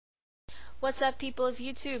What's up, people of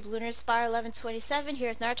YouTube? Lunar Spire 1127 here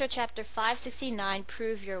with Naruto Chapter 569,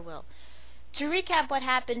 Prove Your Will. To recap what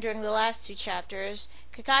happened during the last two chapters,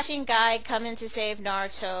 Kakashi and Guy come in to save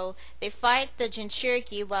Naruto. They fight the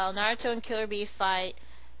Jinchuriki while Naruto and Killer Bee fight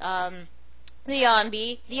the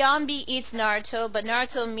Yonbi. The Yonbi eats Naruto, but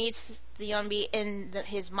Naruto meets the Yonbi in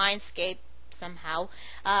his mindscape somehow.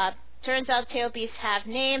 Turns out tailbeasts have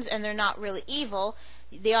names and they're not really evil.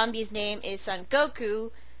 The Yonbi's name is Son Goku,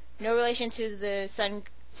 no relation to the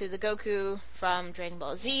Goku from Dragon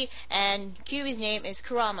Ball Z, and Kyuubi's name is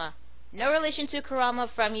Kurama, no relation to Kurama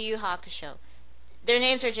from Yu Yu Hakusho. Their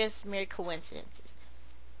names are just mere coincidences.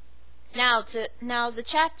 Now the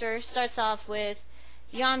chapter starts off with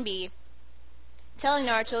Yonbi telling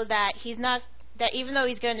Naruto that even though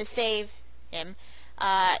he's going to save him,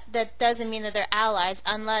 that doesn't mean that they're allies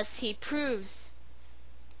unless he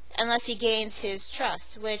gains his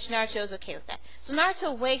trust, which Naruto's okay with that. So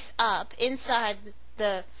Naruto wakes up inside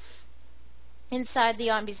the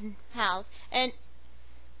Yonbi's house, and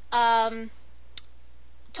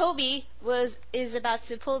Toby is about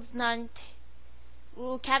to pull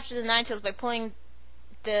capture the Nine Tails by pulling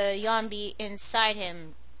the Yonbi inside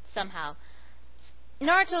him somehow.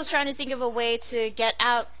 Naruto's trying to think of a way to get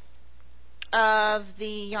out of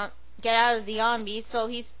the Yonbi, so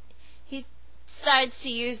he decides to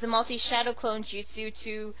use the multi-shadow clone jutsu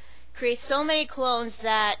to create so many clones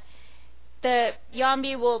that the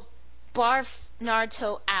Yonbi will barf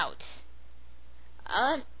Naruto out.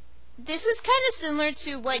 This was kind of similar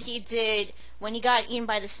to what he did when he got eaten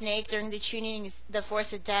by the snake during the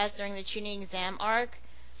Force of Death during the Chunin exam arc.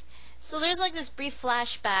 So there's like this brief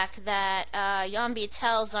flashback that Yonbi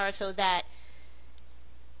tells Naruto that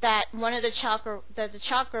one of the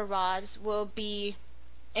chakra rods will be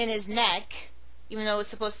in his neck, even though it's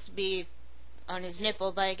supposed to be on his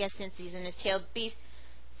nipple, but I guess since he's in his tail beast,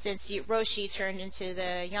 since Roshi turned into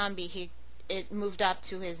the Yonbi, it moved up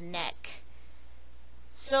to his neck.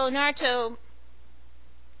 So Naruto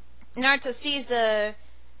sees the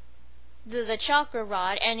chakra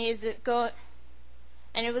rod, and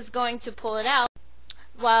it was going to pull it out,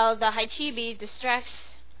 while the Haichibi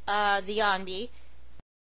distracts the Yonbi.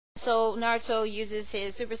 So Naruto uses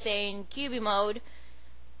his Super Saiyan Kyuubi mode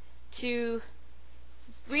to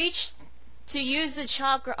use the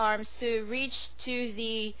chakra arms to reach to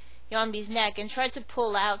the Yonbi's neck and try to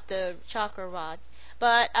pull out the chakra rods.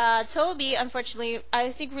 But Toby, unfortunately,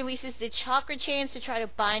 I think releases the chakra chains to try to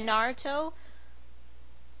bind Naruto.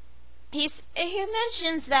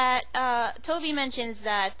 Toby mentions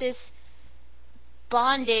that this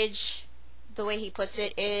bondage, the way he puts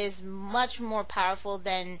it, is much more powerful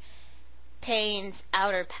than Pain's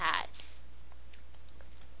outer path.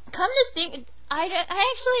 Come to think, I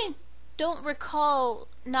actually don't recall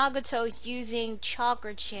Nagato using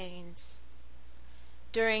chakra chains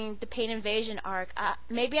during the Pain Invasion arc.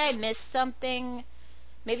 Maybe I missed something.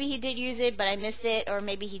 Maybe he did use it, but I missed it, or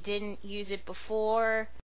maybe he didn't use it before.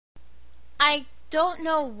 I don't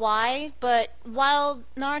know why, but while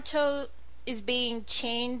Naruto is being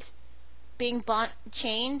chained by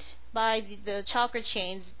the chakra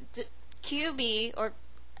chains, the Kyuubi, or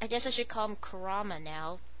I guess I should call him Kurama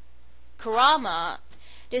now, Kurama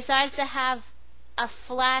decides to have a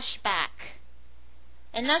flashback,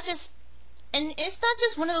 and it's not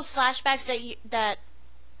just one of those flashbacks that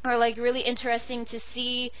are like really interesting to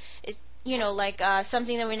see. It's, like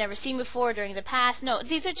something that we've never seen before during the past. No,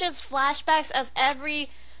 these are just flashbacks of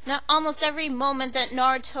almost every moment that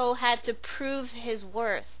Naruto had to prove his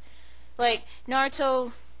worth. Like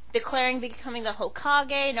Naruto becoming the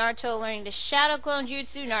Hokage, Naruto learning the Shadow Clone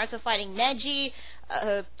Jutsu, Naruto fighting Neji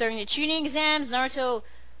during the Chunin exams, Naruto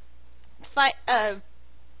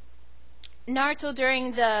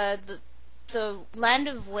during the Land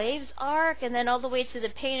of Waves arc, and then all the way to the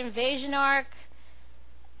Pain Invasion arc.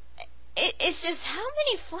 It's just how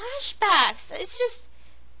many flashbacks? It's just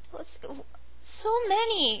so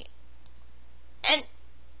many, and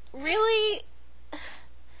really,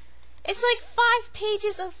 it's like 5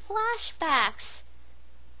 pages of flashbacks.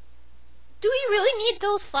 Do we really need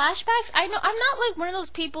those flashbacks? I'm not like one of those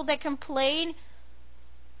people that complain.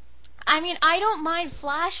 I mean, I don't mind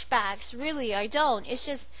flashbacks, really, I don't. It's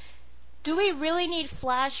just, do we really need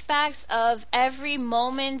flashbacks of every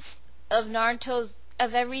moment of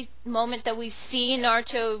every moment that we've seen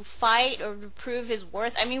Naruto fight or prove his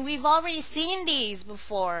worth? I mean, we've already seen these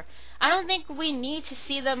before. I don't think we need to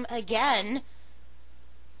see them again.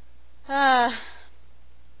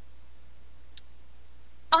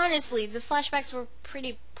 Honestly, the flashbacks were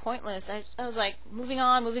pretty pointless. I was like, moving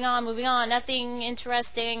on, nothing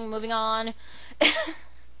interesting, moving on.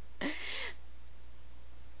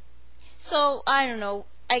 So, I don't know,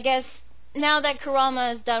 I guess now that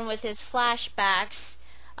Kurama is done with his flashbacks,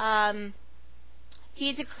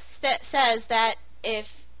 he says that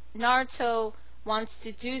if Naruto wants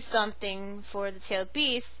to do something for the tailed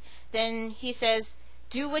beast, then he says,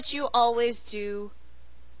 do what you always do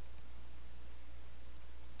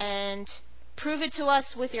and prove it to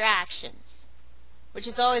us with your actions, which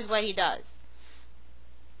is always what he does.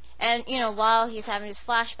 And you know, while he's having his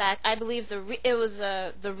flashback, I believe it was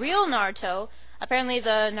the real Naruto. Apparently,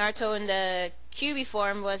 the Naruto in the Kyuubi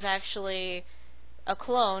form was actually a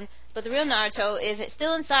clone, but the real Naruto is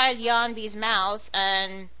still inside Yanbi's mouth,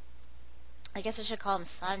 and I guess I should call him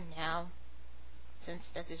Sun now,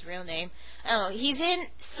 since that's his real name. I don't know. He's in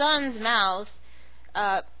Sun's mouth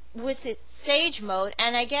with its Sage Mode,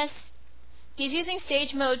 and I guess he's using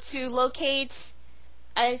Sage Mode to locate,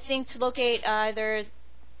 I think, to locate either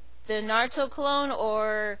the Naruto clone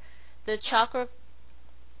or the chakra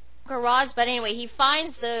rods. But anyway, he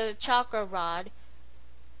finds the chakra rod,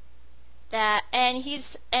 and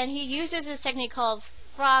he uses this technique called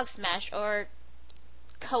Frog Smash or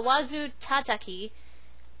Kawazu Tataki.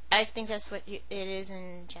 I think that's what it is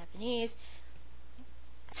in Japanese,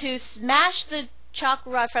 to smash the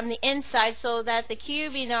chakra rod from the inside so that the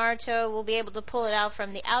Kyuubi Naruto will be able to pull it out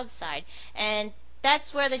from the outside. And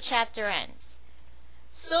that's where the chapter ends.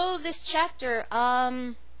 So this chapter,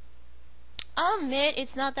 I'll admit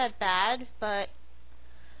it's not that bad, but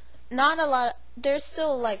not a lot. There's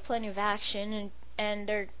still like plenty of action, and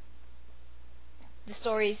the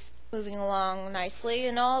story's moving along nicely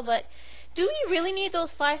and all, but do we really need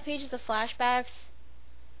those 5 pages of flashbacks?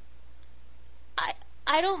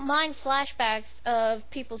 I don't mind flashbacks of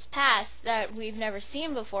people's past that we've never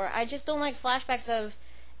seen before. I just don't like flashbacks of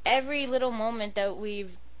every little moment that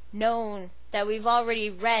we've known, that we've already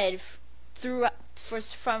read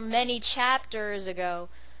from many chapters ago.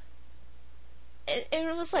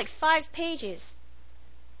 It was like 5 pages.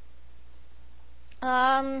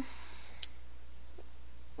 Well,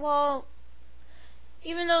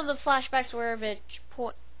 even though the flashbacks were a bit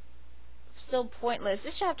still pointless,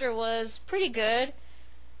 this chapter was pretty good.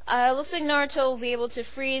 Looks like Naruto will be able to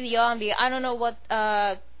free the Yanbi. I don't know what,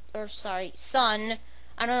 Sun.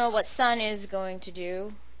 I don't know what Sun is going to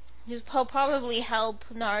do. He'll probably help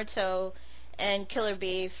Naruto and Killer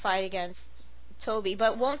Bee fight against Toby.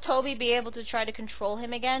 But won't Toby be able to try to control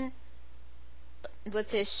him again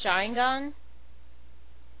with his Sharingan?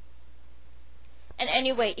 And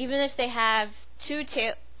anyway, even if they have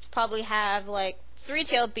probably have like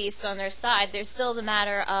 3-tailed beasts on their side, there's still the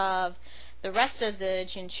matter of the rest of the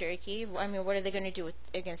Jinchuriki. I mean, what are they going to do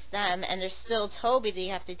against them? And there's still Toby that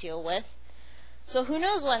you have to deal with. So who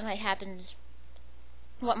knows what might happen?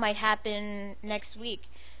 What might happen next week?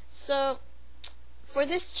 So for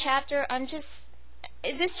this chapter,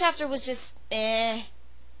 this chapter was just I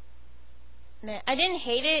didn't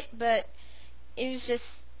hate it, but it was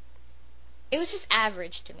just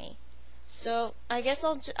average to me. So I guess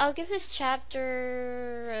I'll give this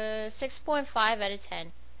chapter 6.5 out of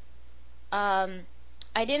 10.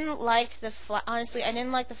 I didn't like honestly, I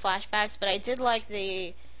didn't like the flashbacks, but I did like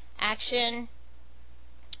the action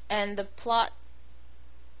and the plot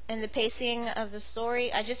and the pacing of the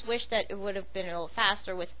story. I just wish that it would have been a little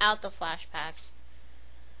faster without the flashbacks.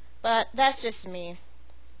 But that's just me.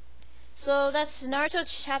 So that's Naruto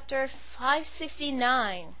chapter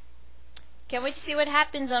 569. Can't wait to see what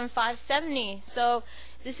happens on 570. So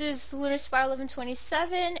this is Lunar Spiral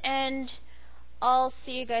 1127, and I'll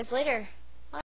see you guys later.